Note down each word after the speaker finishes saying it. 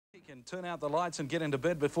can turn out the lights and get into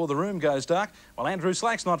bed before the room goes dark. Well, Andrew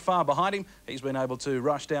Slack's not far behind him. He's been able to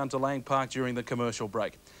rush down to Lang Park during the commercial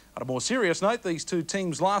break. On a more serious note, these two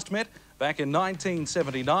teams last met back in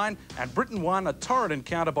 1979, and Britain won a torrid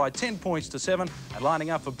encounter by 10 points to 7, and lining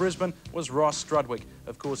up for Brisbane was Ross Strudwick.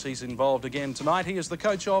 Of course, he's involved again tonight. He is the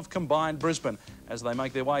coach of Combined Brisbane. As they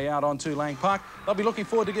make their way out onto Lang Park, they'll be looking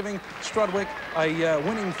forward to giving Strudwick a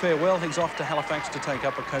winning farewell. He's off to Halifax to take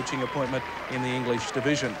up a coaching appointment in the English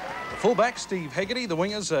division. The fullbacks, Steve Hegarty. The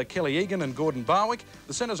wingers are Kelly Egan and Gordon Barwick.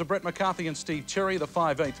 The centres are Brett McCarthy and Steve Cherry. The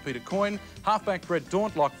 5'8", Peter Coyne. Halfback Brett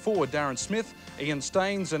Daunt. Lock forward Darren Smith. Ian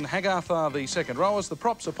Staines and Haggarth are the second rowers. The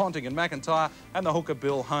props are Ponting and McIntyre, and the hooker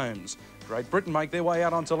Bill Holmes. Great Britain make their way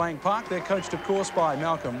out onto Lang Park. They're coached, of course, by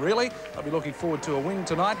Malcolm Reilly. They'll be looking forward to a win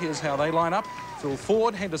tonight. Here's how they line up. Phil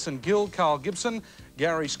Ford, Henderson Gill, Carl Gibson,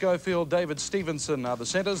 Gary Schofield, David Stevenson are the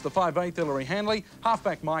centres. The 5'8", Ellery Hanley.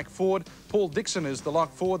 Halfback Mike Ford. Paul Dixon is the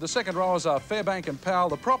lock forward. The second rowers are Fairbank and Powell.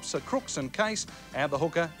 The props are Crooks and Case, and the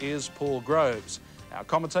hooker is Paul Groves. Our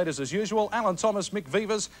commentators, as usual, Alan Thomas, Mick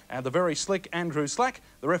Veivers, and the very slick Andrew Slack.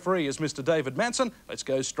 The referee is Mr. David Manson. Let's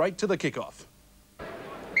go straight to the kickoff.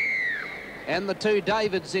 And the two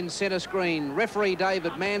Davids in centre screen. Referee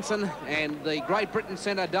David Manson and the Great Britain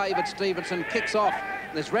centre David Stevenson kicks off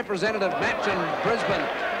this representative match in Brisbane.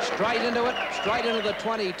 Straight into it, straight into the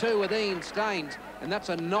 22 with Ian Staines. And that's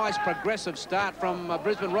a nice progressive start from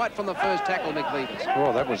Brisbane right from the first tackle, Mick Veivers.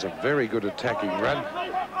 Well, that was a very good attacking run.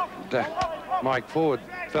 Mike Ford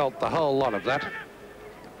felt the whole lot of that.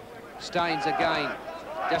 Staines again,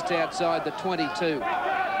 just outside the 22.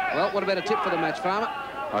 Well, what about a tip for the match, Farmer?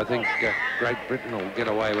 I think Great Britain will get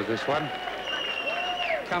away with this one.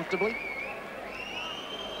 Comfortably?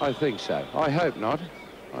 I think so. I hope not.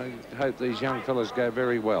 I hope these young fellas go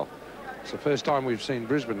very well. It's the first time we've seen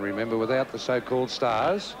Brisbane, remember, without the so-called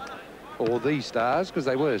stars, or the stars, because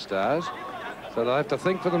they were stars. So they'll have to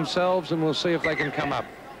think for themselves, and we'll see if they can come up.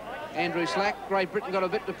 Andrew Slack, Great Britain got a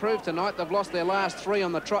bit to prove tonight. They've lost their last 3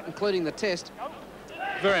 on the trot, including the test.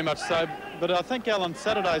 Very much so, but I think, Alan,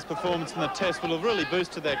 Saturday's performance in the test will have really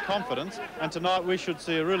boosted their confidence, and tonight we should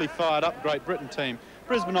see a really fired-up Great Britain team.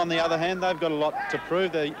 Brisbane, on the other hand, they've got a lot to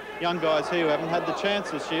prove. They're young guys here who haven't had the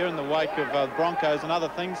chance this year in the wake of Broncos and other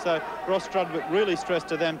things, so Ross Strudwick really stressed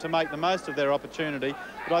to them to make the most of their opportunity.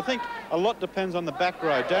 But I think a lot depends on the back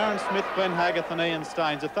row. Darren Smith, Glenn Haggarth and Ian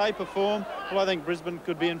Staines. If they perform, well, I think Brisbane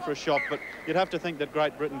could be in for a shock, but you'd have to think that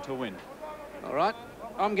Great Britain to win. All right,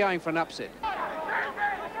 I'm going for an upset.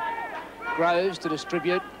 Groves to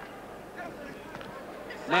distribute.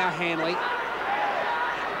 Now Hanley.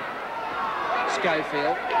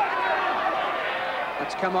 Schofield.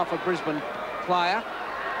 That's come off a Brisbane player.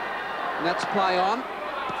 And that's play on.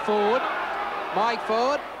 Ford. Mike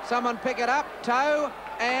Ford. Someone pick it up. Toe.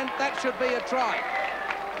 And that should be a try.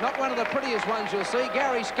 Not one of the prettiest ones you'll see.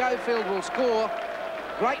 Gary Schofield will score.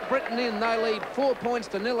 Great Britain in. They lead 4 points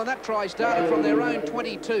to 0, and that try started from their own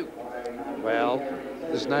 22. Well,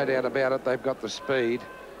 there's no doubt about it. They've got the speed.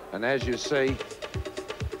 And as you see,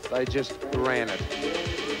 they just ran it.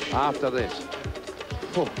 After this.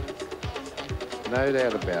 Oh, no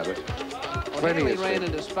doubt about it. Well, Plenty Hanley of ran speed.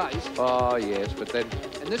 into space. Oh, yes, but then...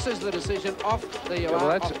 And this is the decision off the...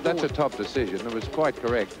 well, that's a top decision. It was quite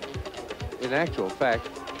correct. In actual fact,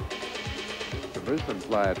 the Brisbane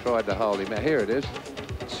player tried to hold him. Now, here it is.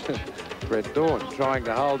 Brett Daunt trying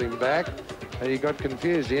to hold him back, and he got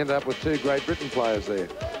confused. He ended up with 2 Great Britain players there.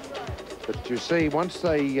 But you see, once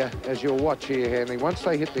they, as you'll watch here, Hanley, once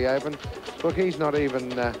they hit the open, look, he's not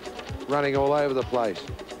even running all over the place.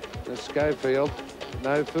 There's Schofield.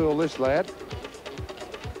 No fool, this lad.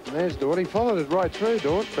 And there's Daunt. He followed it right through,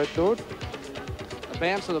 Brett Daunt. The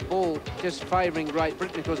bounce of the ball just favouring Great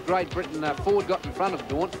Britain because Great Britain, Ford got in front of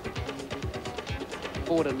Daunt.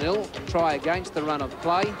 4-0. Try against the run of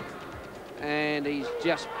play. And he's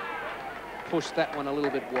just pushed that one a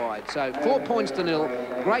little bit wide. So 4 points to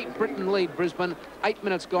 0. Great Britain lead Brisbane. 8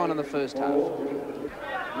 minutes gone in the first half.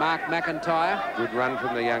 Mark McIntyre. Good run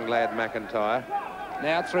from the young lad, McIntyre.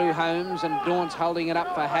 Now through Holmes, and Daunt's holding it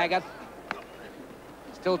up for Haggarth.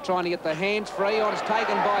 Still trying to get the hands free. Oh, it's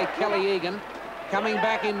taken by Kelly Egan. Coming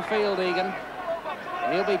back in field, Egan.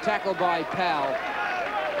 And he'll be tackled by Powell.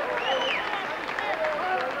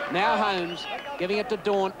 Now Holmes giving it to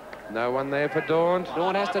Daunt. No one there for Daunt.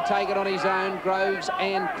 Daunt has to take it on his own. Groves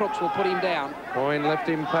and Crooks will put him down. Coyne left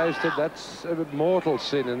him posted. That's a mortal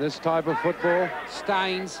sin in this type of football.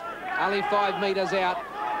 Staines, only 5 metres out.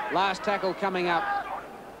 Last tackle coming up.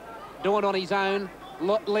 Daunt on his own.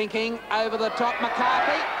 Linking over the top.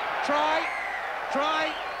 McCarthy. Try.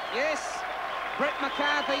 Yes. Brett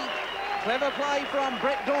McCarthy. Clever play from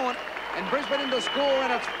Brett Daunt. and Brisbane into score,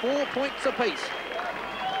 and it's 4 points apiece.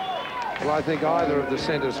 Well, I think either of the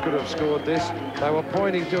centres could have scored this. They were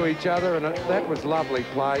pointing to each other, and that was lovely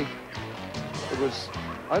play. It was,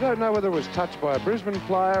 I don't know whether it was touched by a Brisbane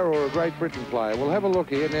player or a Great Britain player. We'll have a look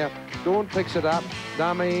here. Now, Dawn picks it up.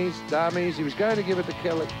 Dummies. He was going to give it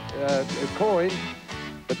to Coyne,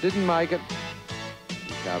 but didn't make it.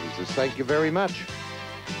 Carver says, thank you very much.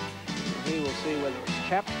 Here we'll see whether it's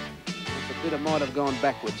capped. The bit might have gone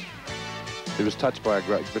backwards. It was touched by a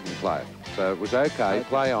Great Britain player, so it was okay.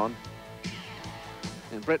 Play on.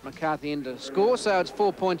 And Brett McCarthy in to score, so it's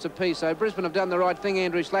 4 points apiece. So Brisbane have done the right thing,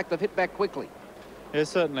 Andrew Slack. They've hit back quickly. Yeah,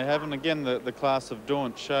 certainly have. And again, the class of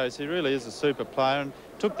Daunt shows he really is a super player and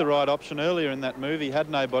took the right option earlier in that move. He had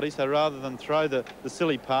nobody, so rather than throw the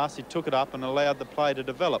silly pass, he took it up and allowed the play to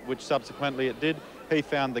develop, which subsequently it did. He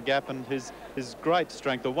found the gap, and his great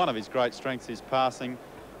strength, or one of his great strengths, his passing,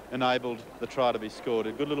 enabled the try to be scored.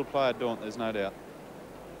 A good little player, Daunt, there's no doubt.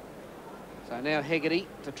 So now Hegarty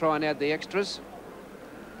to try and add the extras.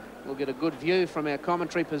 We'll get a good view from our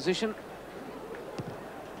commentary position.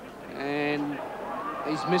 And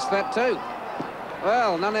he's missed that too.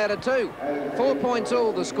 Well, none out of 2. 4 points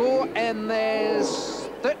all the score, and there's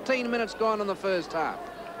 13 minutes gone in the first half.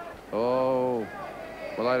 Oh,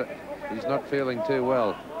 well, he's not feeling too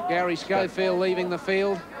well. Gary Schofield leaving the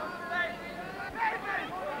field.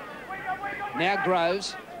 Now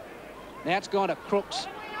Groves. Now it's gone to Crooks,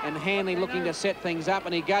 and Hanley looking to set things up,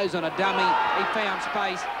 and he goes on a dummy. He found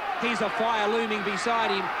space. Here's a fire looming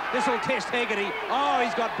beside him. This will test Hegarty. Oh,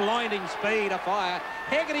 he's got blinding speed, a fire.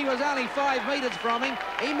 Hegarty was only 5 metres from him.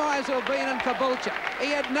 He might as well have been in Caboolture.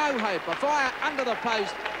 He had no hope. A fire under the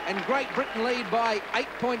post, and Great Britain lead by 8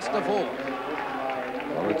 points to 4.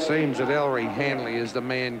 Well, it seems that Ellery Hanley is the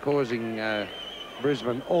man causing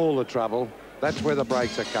Brisbane all the trouble. That's where the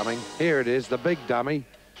breaks are coming. Here it is, the big dummy.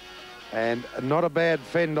 And not a bad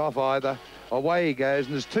fend off either. Away he goes,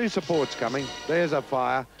 and there's 2 supports coming. There's a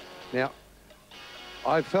fire. Now,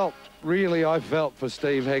 I felt for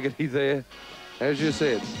Steve Hegarty there. As you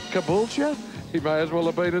said, Caboolture? He may as well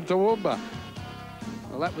have been in Toowoomba.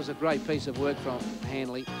 Well, that was a great piece of work from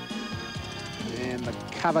Hanley. And the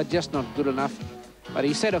cover just not good enough. But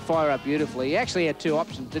he set a fire up beautifully. He actually had 2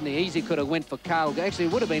 options, didn't he? Easy could have went for Carl. Actually,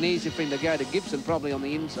 it would have been easy for him to go to Gibson, probably on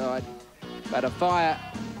the inside. But a fire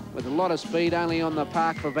with a lot of speed, only on the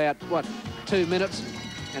park for about, 2 minutes.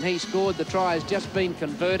 And he scored. The try has just been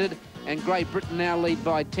converted, and Great Britain now lead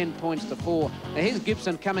by 10 points to 4. Now here's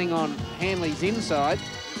Gibson coming on Hanley's inside,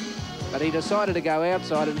 but he decided to go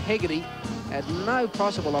outside, and Hegarty had no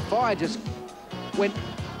possible. A fire just went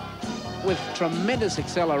with tremendous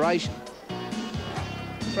acceleration.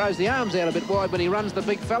 Throws the arms out a bit wide when he runs, the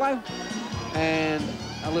big fellow, and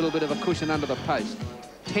a little bit of a cushion under the post.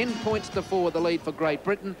 10 points to 4, the lead for Great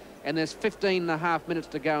Britain, and there's 15.5 minutes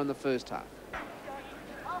to go in the first half.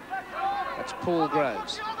 That's Paul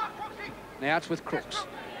Groves. Now it's with Crooks.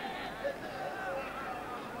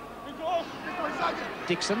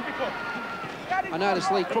 Dixon. I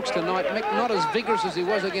noticed Lee Crooks tonight, Mick, not as vigorous as he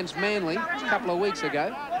was against Manly a couple of weeks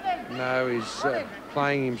ago. No, he's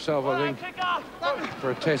playing himself, I think,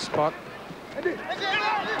 for a test spot.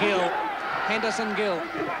 Gill. Henderson Gill.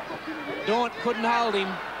 Daunt couldn't hold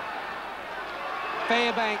him.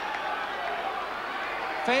 Fairbank.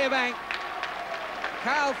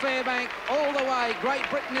 Carl Fairbank all the way. Great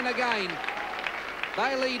Britain in again.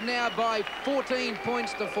 They lead now by 14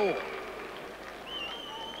 points to 4.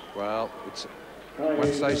 Well, it's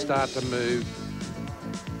once they start to move,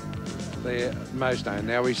 they're most known.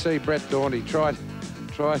 Now we see Brett Daunt. He tried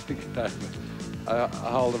to get a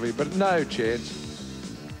hold of him, but no chance.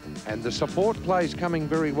 And the support play's coming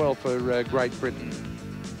very well for Great Britain.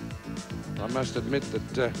 I must admit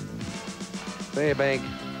that Fairbank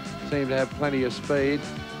seemed to have plenty of speed.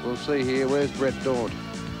 We'll see here. Where's Brett Daunt?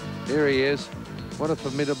 Here he is. What a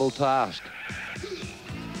formidable task.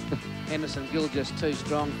 Henderson Gill just too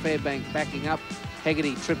strong. Fairbank backing up.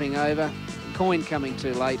 Hegarty tripping over. Coyne coming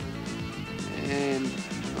too late. And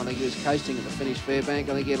I think he was coasting at the finish, Fairbank.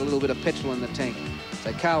 I think he had a little bit of petrol in the tank.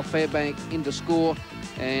 So Carl Fairbank in to score,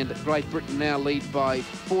 and Great Britain now lead by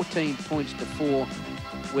 14 points to 4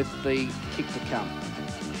 with the kick to come.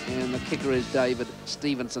 And the kicker is David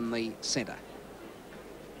Stevenson, the centre.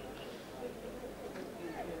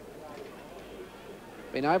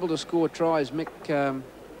 Been able to score tries, Mick. I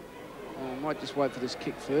might just wait for this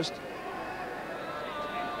kick first.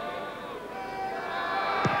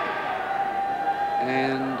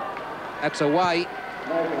 And that's away.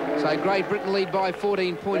 So Great Britain lead by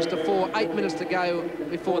 14 points to 4. 8 minutes to go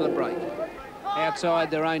before the break.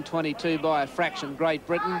 Outside their own 22 by a fraction, Great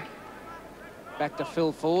Britain. Back to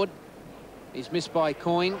Phil Ford. He's missed by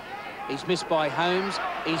Coyne. He's missed by Holmes.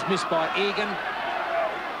 He's missed by Egan.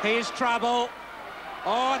 Here's trouble.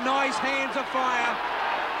 Oh, nice hands of fire.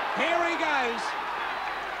 Here he goes.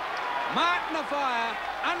 Martin of fire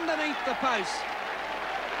underneath the post.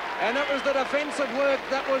 And it was the defensive work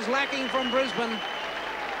that was lacking from Brisbane.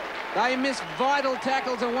 They missed vital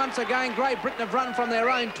tackles, and once again, Great Britain have run from their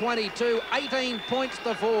own 22, 18 points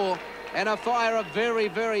to 4, and a fire a very,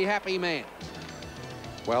 very happy man.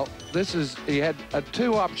 Well, he had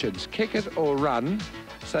two options, kick it or run.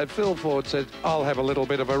 So Phil Ford said, I'll have a little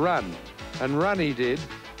bit of a run. And run he did.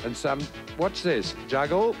 And watch this,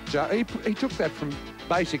 juggle. He took that from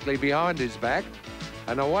basically behind his back,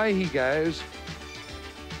 and away he goes.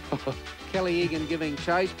 Kelly Egan giving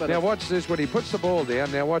chase, but... Now watch this, when he puts the ball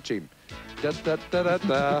down, now watch him. Da, da, da, da,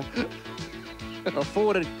 da. Well,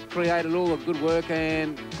 Ford had created all the good work,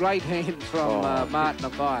 and great hands from Martin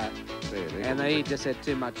of fire. And he just had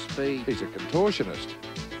too much speed. He's a contortionist.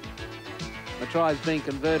 The try's been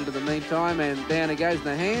converted in the meantime, and down he goes in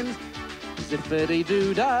the hands.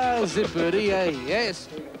 Zippity-doo-dah, zippity-ay. Yes.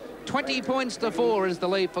 20 points to 4 is the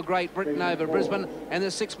lead for Great Britain over Brisbane, and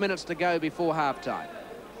there's 6 minutes to go before half-time.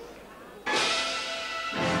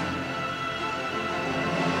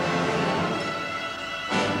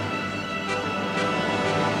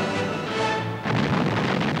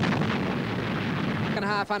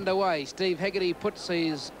 Half underway. Steve Hegarty puts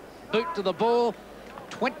his boot to the ball.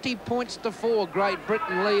 20 points to 4. Great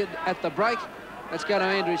Britain lead at the break. Let's go to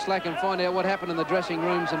Andrew Slack and find out what happened in the dressing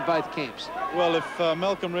rooms in both camps. Well, if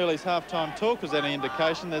Malcolm Reilly's half-time talk was any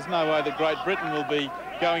indication, there's no way that Great Britain will be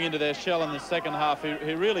going into their shell in the second half.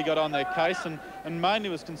 He really got on their case and mainly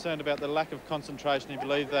was concerned about the lack of concentration. He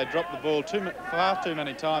believed they dropped the ball far too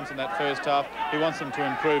many times in that first half. He wants them to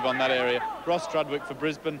improve on that area. Ross Strudwick for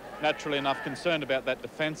Brisbane, naturally enough, concerned about that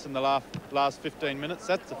defence in the last 15 minutes.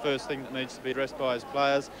 That's the first thing that needs to be addressed by his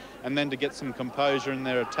players, and then to get some composure in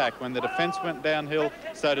their attack. When the defence went downhill,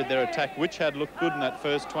 so did their attack, which had looked good in that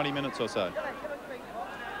first 20 minutes or so.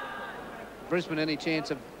 Brisbane, any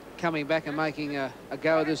chance of coming back and making a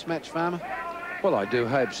go of this match, Farmer? Well, I do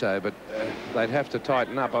hope so, but they'd have to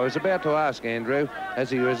tighten up. I was about to ask Andrew, as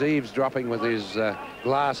he was eavesdropping with his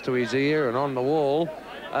glass to his ear and on the wall,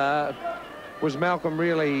 was Malcolm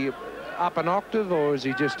really up an octave, or is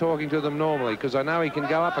he just talking to them normally? Because I know he can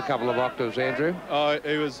go up a couple of octaves, Andrew. Oh,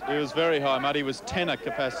 he was very high, Muddy. He was tenor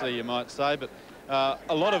capacity, you might say, but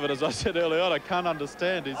a lot of it, as I said earlier on, I can't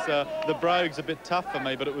understand. The brogue's a bit tough for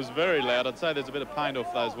me, but it was very loud. I'd say there's a bit of paint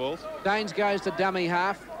off those walls. Daines goes to dummy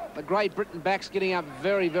half. The Great Britain backs getting up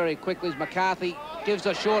very, very quickly as McCarthy gives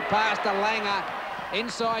a short pass to Langer.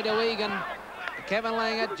 Inside to Egan. Kevin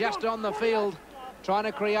Langer just on the field, trying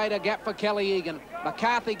to create a gap for Kelly Egan.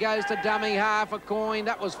 McCarthy goes to dummy half. A Coyne.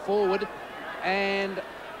 That was forward. And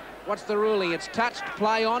what's the ruling? It's touched,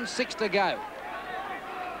 play on, 6 to go.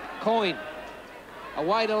 Coyne.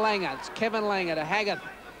 Away to Langer. It's Kevin Langer to Haggith.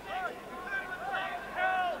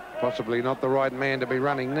 Possibly not the right man to be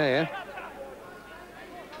running there.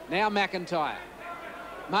 Now McIntyre.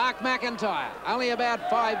 Mark McIntyre, only about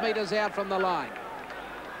 5 metres out from the line.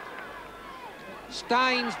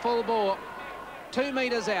 Staines full bore, 2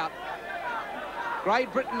 metres out.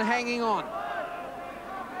 Great Britain hanging on.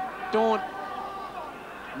 Daunt,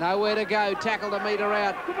 nowhere to go, tackled a metre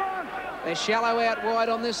out. They're shallow out wide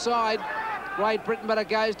on this side. Great Britain, but it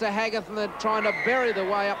goes to Haggith, and they're trying to bury the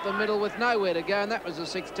way up the middle with nowhere to go, and that was a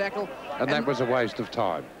 6th tackle. And that was a waste of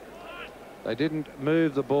time. They didn't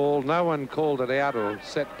move the ball. No one called it out or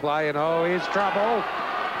set play, and oh, here's trouble.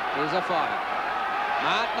 Here's a fire.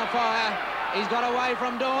 Martin a fire. He's got away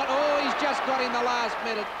from Daunt. Oh, he's just got in the last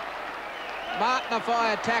minute. Martin a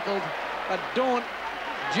fire tackled, but Daunt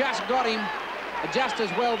just got him just as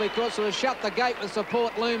well, because it was shut the gate with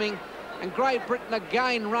support looming. And Great Britain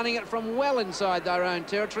again running it from well inside their own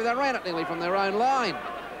territory. They ran it nearly from their own line.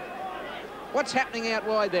 What's happening out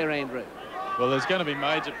wide there, Andrew? Well, there's going to be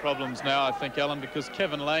major problems now, I think, Alan, because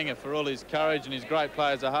Kevin Langer, for all his courage and his great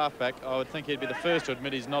play as a halfback, I would think he'd be the first to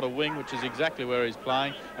admit he's not a wing, which is exactly where he's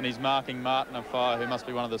playing, and he's marking Martin of fire, who must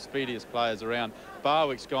be one of the speediest players around.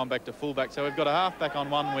 Barwick's gone back to fullback, so we've got a halfback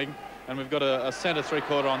on one wing, and we've got a centre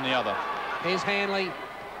three-quarter on the other. Here's Hanley.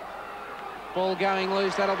 Ball going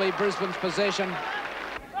loose. That'll be Brisbane's possession.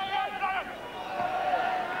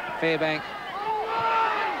 Fairbank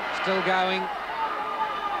still going.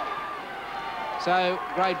 So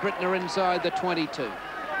Great Britain are inside the 22.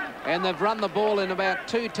 And they've run the ball in about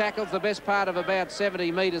 2 tackles, the best part of about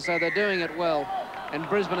 70 metres, so they're doing it well. And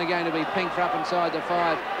Brisbane are going to be pinged for up inside the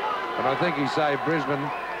 5. But I think he saved Brisbane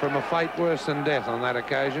from a fate worse than death on that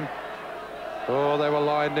occasion. Oh, they were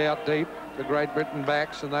lined out deep. the Great Britain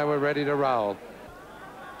backs, and they were ready to roll.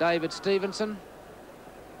 David Stevenson,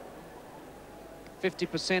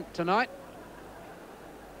 50% tonight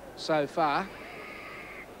so far,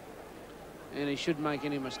 and he shouldn't make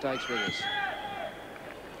any mistakes with us.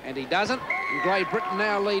 And he doesn't. And Great Britain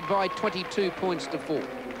now lead by 22 points to 4.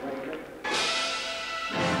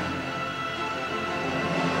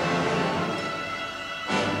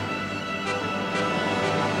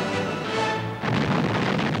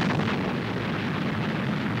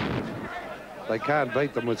 They can't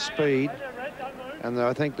beat them with speed, and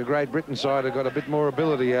I think the Great Britain side have got a bit more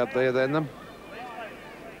ability out there than them.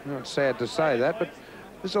 Well, it's sad to say that, but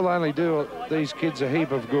this will only do these kids a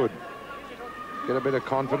heap of good. Get a bit of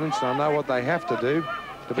confidence. They'll know what they have to do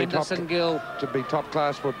to be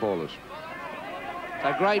top-class footballers.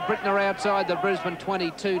 So Great Britain are outside the Brisbane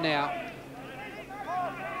 22 now.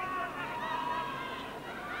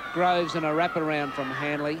 Groves and a wraparound from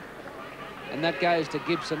Hanley, and that goes to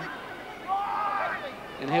Gibson.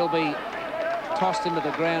 And he'll be tossed into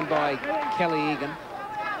the ground by Kelly Egan.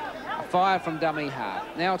 A fire from dummy half.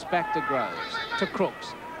 Now it's back to Groves, to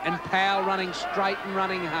Crooks, and Powell running straight and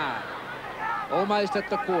running hard. Almost at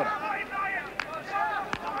the quarter.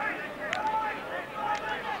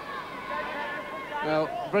 Well,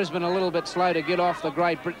 Brisbane a little bit slow to get off the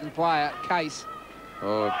Great Britain player, Case.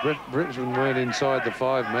 Oh, if Brisbane weren't inside the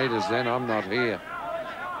 5 metres, then I'm not here.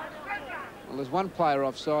 Well, there's one player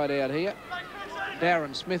offside out here.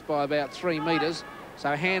 Darren Smith by about 3 metres.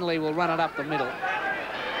 So Hanley will run it up the middle.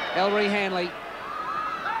 Ellery Hanley.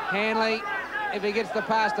 Hanley, if he gets the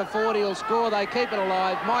pass to Ford, he'll score. They keep it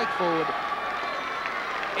alive. Mike Ford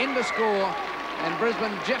in to score. And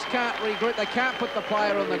Brisbane just can't regroup. They can't put the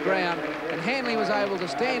player on the ground. And Hanley was able to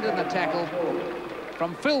stand in the tackle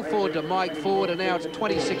from Phil Ford to Mike Ford. And now it's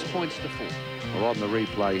 26 points to 4. Well, on the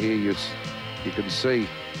replay here, you can see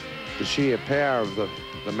the sheer power of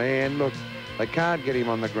the man. Look, they can't get him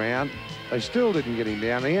on the ground. They still didn't get him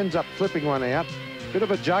down. He ends up flipping one out. Bit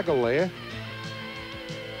of a juggle there.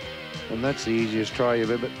 And that's the easiest try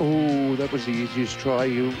you've ever... Oh, that was the easiest try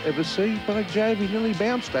you ever see. By Jove, he nearly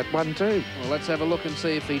bounced that one too. Well, let's have a look and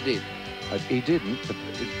see if he did. He didn't,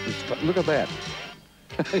 but look at that.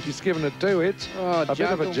 He's given it 2 hits. Oh, a bit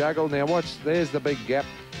of a juggle. Now watch, there's the big gap.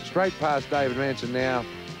 Straight past David Manson now.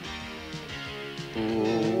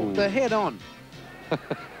 Ooh. The head on.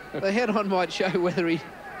 The head on might show whether he...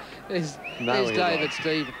 There's David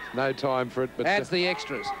Stevens. No time for it, but... That's the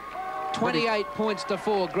extras. 28 points to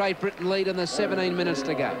 4. Great Britain lead and there's 17 minutes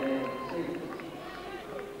to go.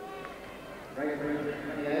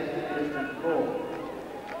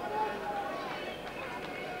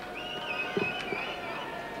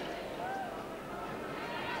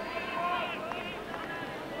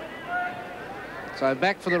 So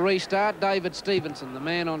back for the restart, David Stevenson, the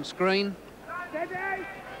man on screen.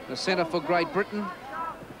 The centre for Great Britain.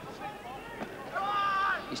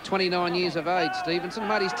 He's 29 years of age, Stevenson.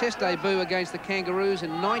 Made his test debut against the Kangaroos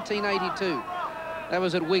in 1982. That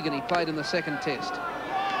was at Wigan. He played in the second test.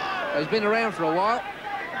 He's been around for a while.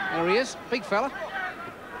 There he is, big fella.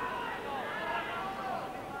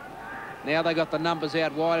 Now they got the numbers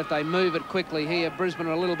out wide. If they move it quickly here, Brisbane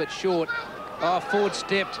are a little bit short. Oh, Ford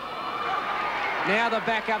stepped. Now the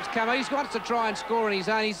backup's come. He wants to try and score on his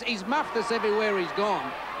own. He's muffed us everywhere he's gone.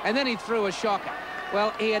 And then he threw a shocker.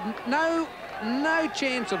 Well, he had no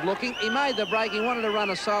chance of looking. He made the break. He wanted to run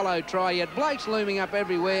a solo try. He had Blakes looming up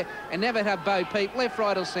everywhere and never had Bo Peep left,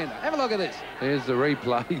 right or centre. Have a look at this. Here's the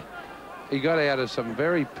replay. He got out of some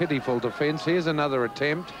very pitiful defence. Here's another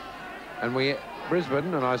attempt. And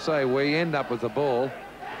Brisbane, and I say we, end up with the ball.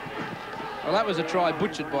 Well, that was a try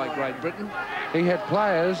butchered by Great Britain. He had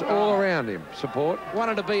players all around him. Support.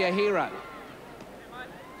 Wanted to be a hero.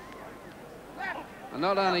 And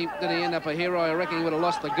not only did he end up a hero, I reckon he would have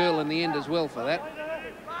lost the girl in the end as well for that.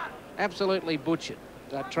 Absolutely butchered.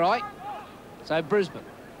 That try. So Brisbane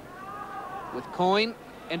with Coyne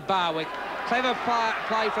and Barwick. Clever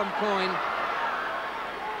play from Coyne.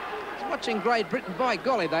 Watching Great Britain, by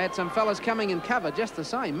golly, they had some fellas coming in cover just the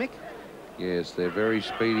same, Mick. Yes, they're very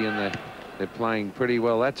speedy and they're playing pretty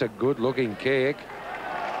well. That's a good-looking kick.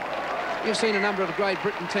 You've seen a number of Great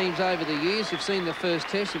Britain teams over the years. You've seen the first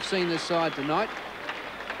test. You've seen this side tonight.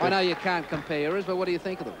 I know you can't compare us, but what do you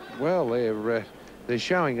think of them? Well, they're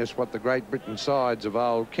showing us what the Great Britain sides of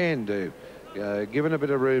old can do, given a bit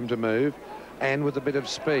of room to move and with a bit of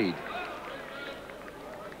speed.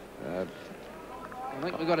 I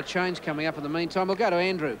think we've got a change coming up in the meantime. We'll go to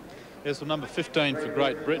Andrew. Yes, well, number 15 for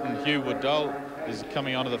Great Britain, Hugh Waddell, is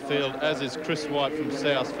coming onto the field, as is Chris White from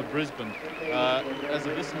South for Brisbane. As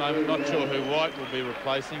of this moment, not sure who White will be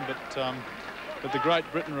replacing, but but the Great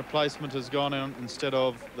Britain replacement has gone in instead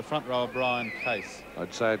of the front rower Brian Case.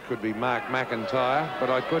 I'd say it could be Mark McIntyre, but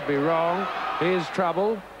I could be wrong. Here's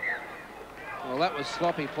trouble. Well, that was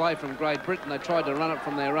sloppy play from Great Britain. They tried to run it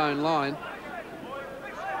from their own line.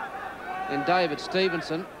 And David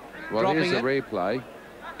Stevenson dropping here's the it. replay.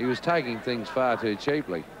 He was taking things far too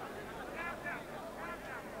cheaply.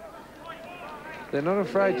 They're not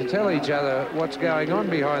afraid to tell each other what's going on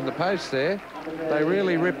behind the post there. They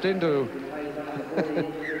really ripped into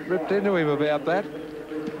him about that.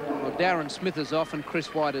 Well, Darren Smith is off and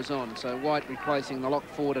Chris White is on. So White replacing the lock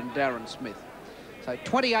forward and Darren Smith. So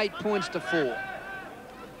 28 points to 4.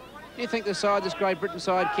 Do you think this Great Britain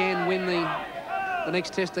side, can win the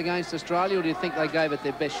next test against Australia, or do you think they gave it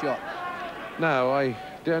their best shot? No, I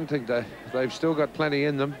don't think they've still got plenty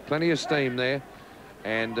in them, plenty of steam there.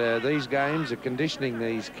 And these games are conditioning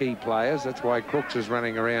these key players. That's why Crooks is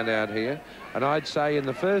running around out here. And I'd say in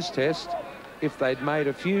the first test, if they'd made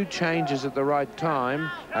a few changes at the right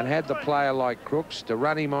time and had the player like Crooks to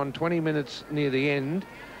run him on 20 minutes near the end,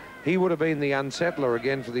 he would have been the unsettler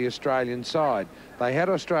again for the Australian side. They had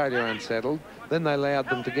Australia unsettled, then they allowed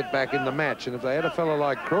them to get back in the match. And if they had a fellow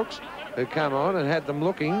like Crooks who come on and had them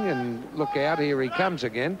looking, and look out, here he comes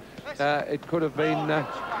again, it could have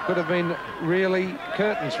been really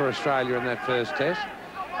curtains for Australia in that first test.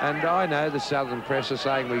 And I know the Southern press are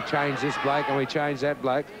saying we changed this bloke and we changed that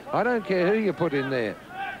bloke. I don't care who you put in there.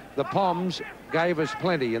 The Poms gave us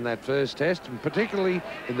plenty in that first test, and particularly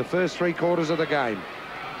in the first 3 quarters of the game.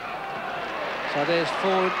 So there's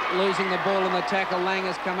Ford losing the ball in the tackle. Lang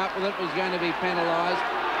has come up with it, was going to be penalised.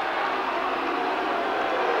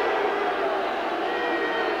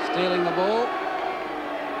 Stealing the ball.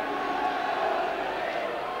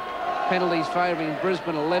 Penalties favouring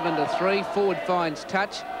Brisbane 11-3. Ford finds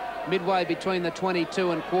touch midway between the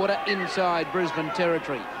 22 and quarter inside Brisbane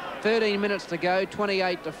territory. 13 minutes to go.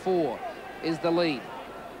 28-4 is the lead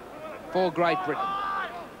for Great Britain.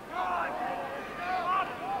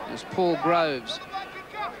 As Paul Groves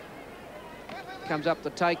comes up to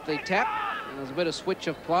take the tap, and there's a bit of switch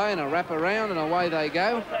of play and a wrap around, and away they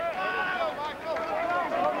go.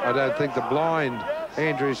 I don't think the blind,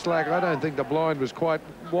 Andrew Slack, I don't think the blind was quite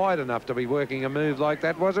wide enough to be working a move like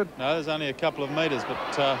that, was it? No, there's only a couple of metres, but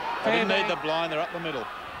they didn't need the blind. They're up the middle.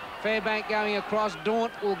 Fairbank going across.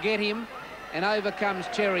 Daunt will get him, and over comes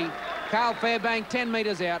Cherry. Carl Fairbank 10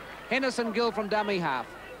 metres out. Henderson Gill from dummy half.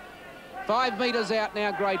 5 metres out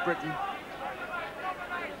now, Great Britain.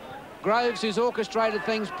 Groves, who's orchestrated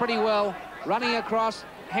things pretty well, running across.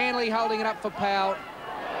 Hanley holding it up for Powell.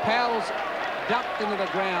 Powell's ducked into the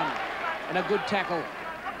ground, and a good tackle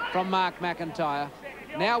from Mark McIntyre.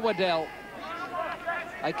 Now Waddell.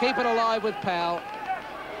 They keep it alive with Powell.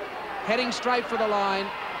 Heading straight for the line.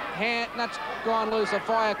 That's gone loose. A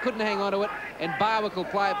fire couldn't hang on to it, and Barwick will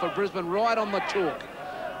play it for Brisbane right on the chalk.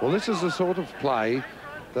 Well, this is the sort of play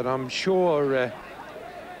that I'm sure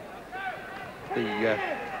the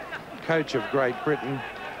coach of Great Britain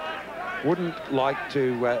wouldn't like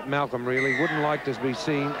to, Malcolm really, wouldn't like to be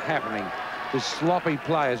seen happening. This sloppy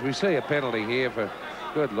play, as we see a penalty here for,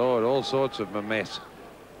 good Lord, all sorts of a mess.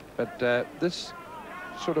 But this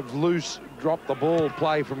sort of loose, drop the ball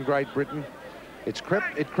play from Great Britain, it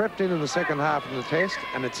crept in the second half of the test,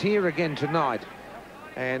 and it's here again tonight.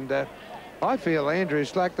 And I feel, Andrew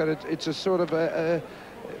Slack, that it's a sort of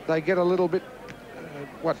they get a little bit,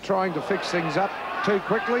 trying to fix things up too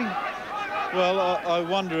quickly? Well, I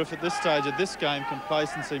wonder if at this stage of this game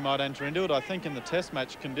complacency might enter into it. I think in the test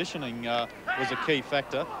match conditioning was a key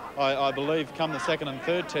factor. I believe come the second and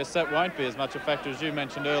third tests that won't be as much a factor as you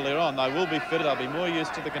mentioned earlier on. They will be fitter, they'll be more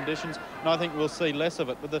used to the conditions, and I think we'll see less of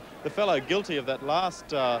it. But the fellow guilty of that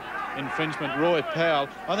last infringement, Roy Powell,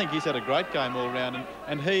 I think he's had a great game all round,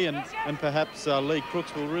 and he and perhaps Lee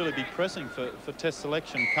Crooks will really be pressing for test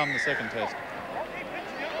selection come the second test.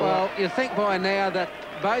 Well, you think by now that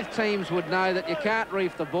both teams would know that you can't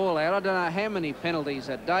reef the ball out. I don't know how many penalties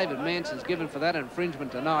that David Manson's given for that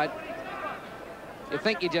infringement tonight. You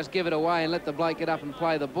think you just give it away and let the bloke get up and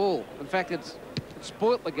play the ball. In fact, it's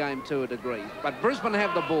spoilt the game to a degree. But Brisbane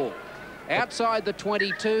have the ball. Outside the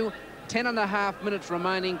 22, 10.5 minutes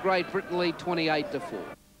remaining. Great Britain lead 28-4.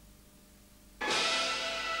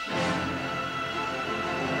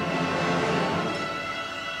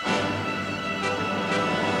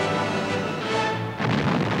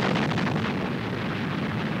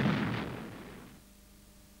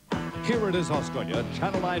 Here it is, Australia.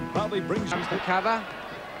 Channel 9 proudly brings the cover,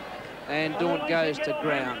 and Daunt goes to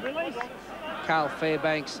ground. Carl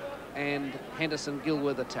Fairbanks and Henderson Gill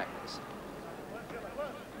were the tacklers.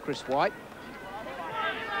 Chris White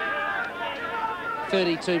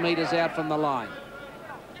 32 metres out from the line.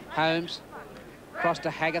 Holmes, across to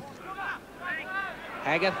Haggith.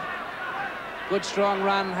 Haggith, good strong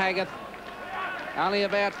run, Haggith. Only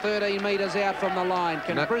about 13 metres out from the line.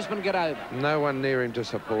 Can Brisbane get over? No one near him to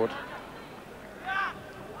support.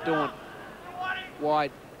 Daunt,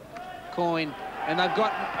 wide, Coyne, and they've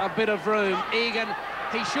got a bit of room. Egan,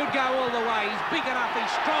 he should go all the way. He's big enough,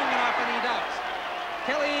 he's strong enough, and he does.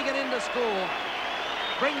 Kelly Egan in to score.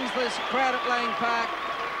 Brings this crowd at Lang Park,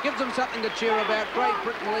 gives them something to cheer about. Great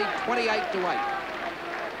Britain lead 28-8.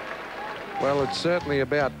 Well, it's certainly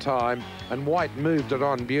about time, and White moved it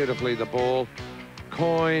on beautifully, the ball.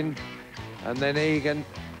 Coyne, and then Egan,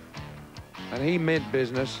 and he meant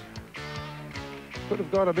business. Could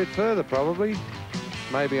have got a bit further, probably.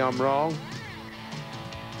 Maybe I'm wrong.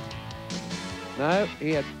 No,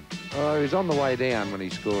 he was on the way down when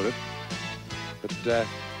he scored it. But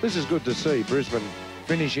this is good to see, Brisbane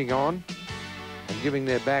finishing on and giving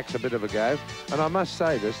their backs a bit of a go. And I must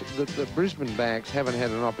say this, the Brisbane backs haven't had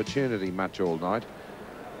an opportunity much all night.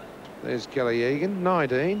 There's Kelly Egan,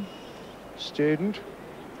 19, student.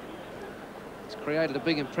 He's created a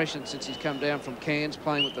big impression since he's come down from Cairns,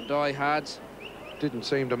 playing with the diehards. Didn't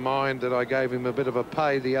seem to mind that I gave him a bit of a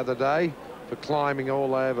pay the other day for climbing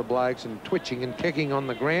all over blokes and twitching and kicking on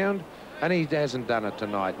the ground, and he hasn't done it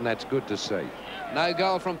tonight, and that's good to see. No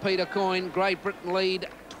goal from Peter Coyne. Great Britain lead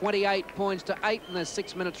 28 points to 8, and there's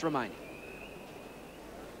 6 minutes remaining.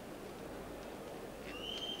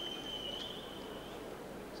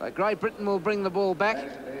 So Great Britain will bring the ball back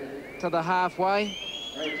to the halfway.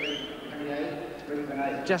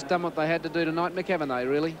 Just done what they had to do tonight, Mick, haven't they,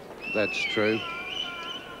 really? That's true.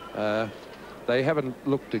 They haven't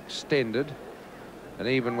looked extended, and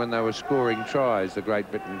even when they were scoring tries, the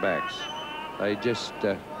Great Britain backs, they just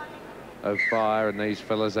fire, and these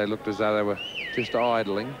fellas, they looked as though they were just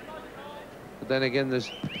idling. But then again,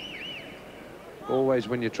 there's always,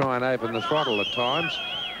 when you try and open the throttle at times,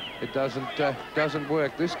 it doesn't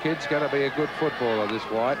work. This kid's going to be a good footballer, this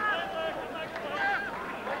White.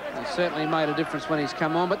 He's certainly made a difference when he's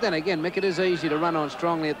come on, but then again, Mick, it is easy to run on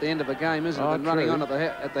strongly at the end of a game, isn't it, than running on at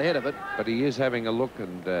the head of it. But he is having a look,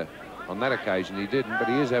 and on that occasion he didn't, but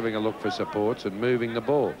he is having a look for supports and moving the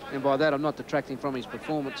ball. And by that, I'm not detracting from his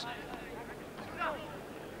performance.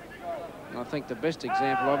 And I think the best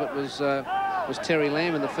example of it was Terry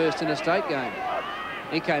Lamb in the first interstate game.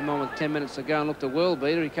 He came on with 10 minutes to go and looked a world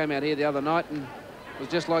beater. He came out here the other night and was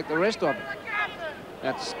just like the rest of them.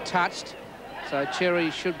 That's touched. So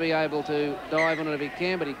Cherry should be able to dive on it if he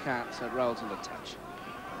can, but he can't, so it rolls into touch.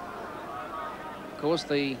 Of course,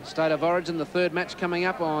 the State of Origin, the third match coming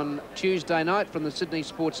up on Tuesday night from the Sydney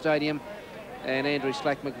Sports Stadium. And Andrew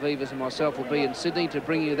Slack, Mick Veivers and myself will be in Sydney to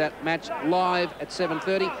bring you that match live at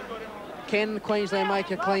 7:30. Can Queensland make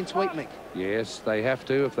a clean sweep, Mick? Yes, they have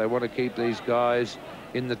to if they want to keep these guys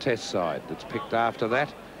in the test side that's picked after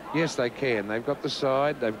that. Yes, they can. They've got the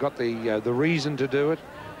side. They've got the reason to do it.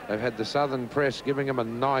 They've had the Southern press giving them a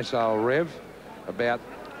nice old rev about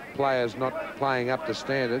players not playing up to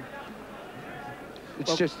standard.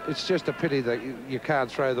 It's just a pity that you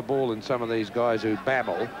can't throw the ball in some of these guys who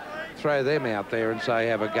babble. Throw them out there and say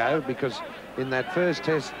have a go, because in that first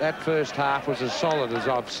test, that first half was as solid as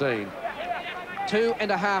I've seen.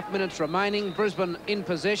 2.5 minutes remaining. Brisbane in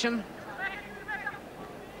possession.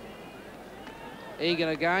 Egan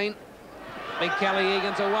again. Big Kelly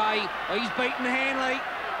Egan's away. Oh, he's beaten Hanley.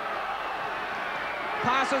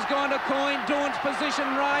 Pass has gone to Coyne. Daunt's position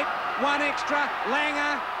right. One extra.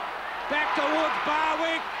 Langer. Back towards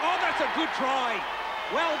Barwick. Oh, that's a good try.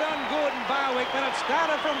 Well done, Gordon Barwick. But it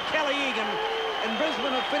started from Kelly Egan. And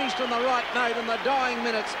Brisbane have finished on the right note in the dying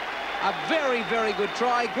minutes. A very, very good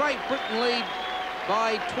try. Great Britain lead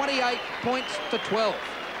by 28 points to 12.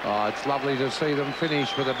 Oh, it's lovely to see them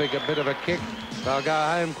finish with a bit of a kick. They'll go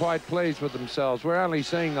home quite pleased with themselves. We're only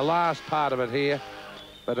seeing the last part of it here,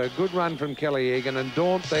 but a good run from Kelly Egan and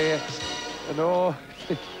Daunt there. And oh...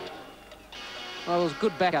 Well, it was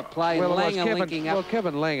good backup play, and Langer linking up. Well,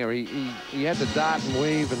 Kevin Langer, he had to dart and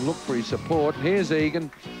weave and look for his support. Here's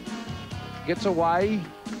Egan. Gets away.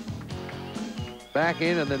 Back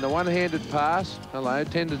in, and then the one-handed pass. Hello,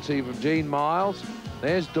 tendency from Gene Miles.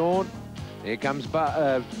 There's Daunt. Here comes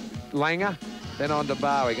Langer. Then on to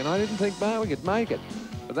Barwick. And I didn't think Barwick would make it.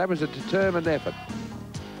 But that was a determined effort.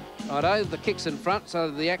 Righto, the kick's in front, so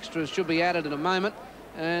the extras should be added in a moment.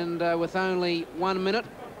 And with only 1 minute...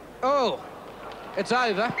 Oh! It's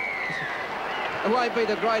over. It won't be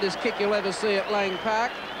the greatest kick you'll ever see at Lang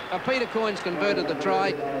Park. Peter Coyne's converted the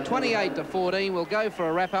try. 28-14. We'll go for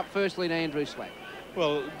a wrap-up. Firstly to Andrew Slack.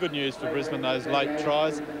 Well, good news for Brisbane, those late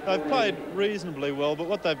tries. They've played reasonably well, but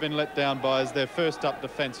what they've been let down by is their first-up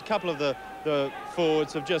defence. A couple of the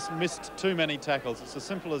forwards have just missed too many tackles. It's as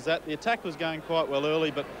simple as that. The attack was going quite well early,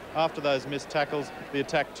 but after those missed tackles, the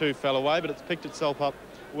attack too fell away, but it's picked itself up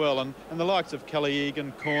well. And the likes of Kelly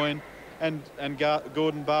Egan, Coyne, and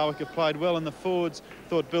Gordon Barwick have played well, and the forwards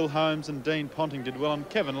thought Bill Holmes and Dean Ponting did well, and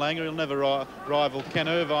Kevin Langer, he'll never rival Ken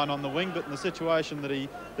Irvine on the wing, but in the situation that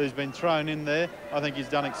he's been thrown in there, I think he's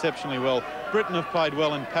done exceptionally well. Britain have played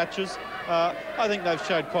well in patches. I think they've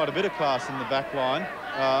showed quite a bit of class in the back line.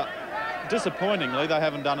 Disappointingly, they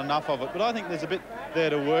haven't done enough of it, but I think there's a bit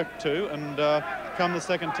there to work to, and come the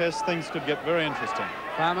second test, things could get very interesting.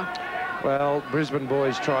 Farmer? Well, Brisbane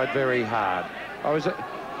boys tried very hard.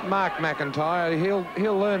 Mark McIntyre,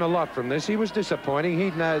 he'll learn a lot from this. He was disappointing.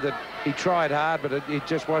 He'd know that he tried hard, but it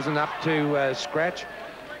just wasn't up to scratch.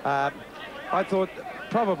 I thought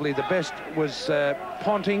probably the best was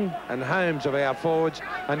Ponting and Holmes of our forwards,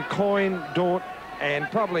 and Coyne, Daunt, and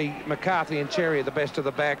probably McCarthy and Cherry are the best of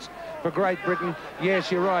the backs. For Great Britain,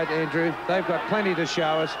 yes, you're right, Andrew. They've got plenty to show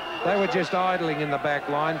us. They were just idling in the back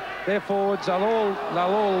line. Their forwards, they'll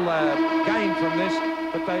all gain from this,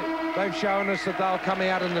 but they've shown us that they'll come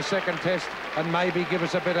out in the second test and maybe give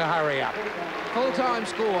us a bit of hurry up. Full-time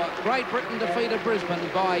score, Great Britain defeated Brisbane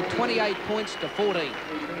by 28 points to 14.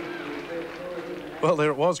 Well,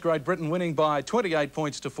 there it was, Great Britain winning by 28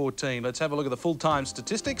 points to 14. Let's have a look at the full-time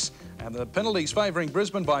statistics. And the penalties favouring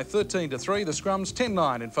Brisbane by 13 to 3. The scrums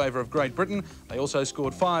 10-9 in favour of Great Britain. They also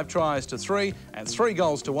scored 5 tries to 3 and 3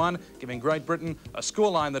 goals to 1, giving Great Britain a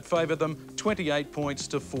scoreline that favoured them 28 points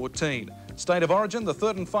to 14. State of Origin, the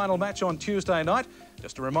third and final match on Tuesday night.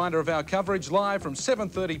 Just a reminder of our coverage live from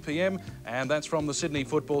 7:30 p.m, and that's from the Sydney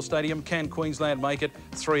Football Stadium. Can Queensland make it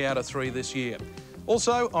 3 out of 3 this year?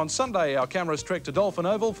 Also, on Sunday, our cameras trek to Dolphin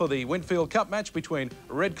Oval for the Winfield Cup match between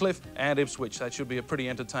Redcliffe and Ipswich. That should be a pretty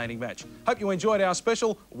entertaining match. Hope you enjoyed our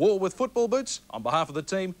special War with Football Boots. On behalf of the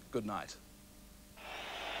team, good night.